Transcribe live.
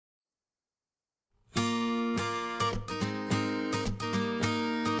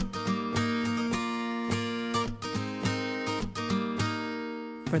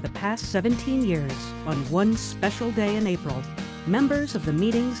For the past 17 years, on one special day in April, members of the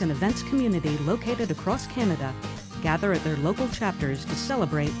meetings and events community located across Canada gather at their local chapters to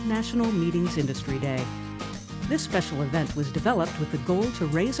celebrate National Meetings Industry Day. This special event was developed with the goal to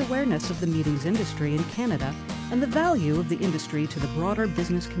raise awareness of the meetings industry in Canada and the value of the industry to the broader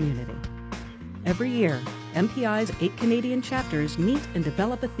business community. Every year, MPI's 8 Canadian chapters meet and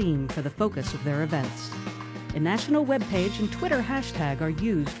develop a theme for the focus of their events. A national webpage and Twitter hashtag are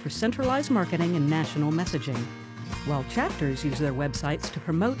used for centralized marketing and national messaging, while chapters use their websites to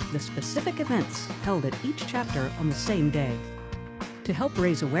promote the specific events held at each chapter on the same day. To help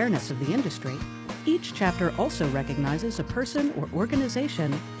raise awareness of the industry, each chapter also recognizes a person or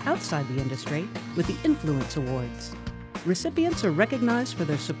organization outside the industry with the Influence Awards. Recipients are recognized for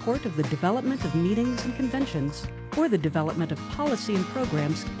their support of the development of meetings and conventions or the development of policy and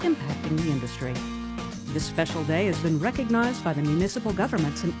programs impacting the industry. This special day has been recognized by the municipal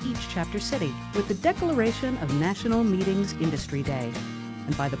governments in each chapter city with the declaration of National Meetings Industry Day,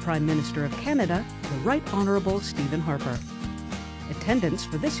 and by the Prime Minister of Canada, the Right Honourable Stephen Harper. Attendance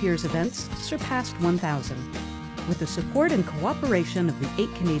for this year's events surpassed 1,000. With the support and cooperation of the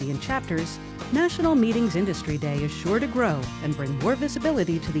 8 Canadian chapters, National Meetings Industry Day is sure to grow and bring more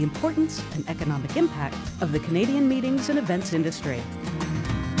visibility to the importance and economic impact of the Canadian meetings and events industry.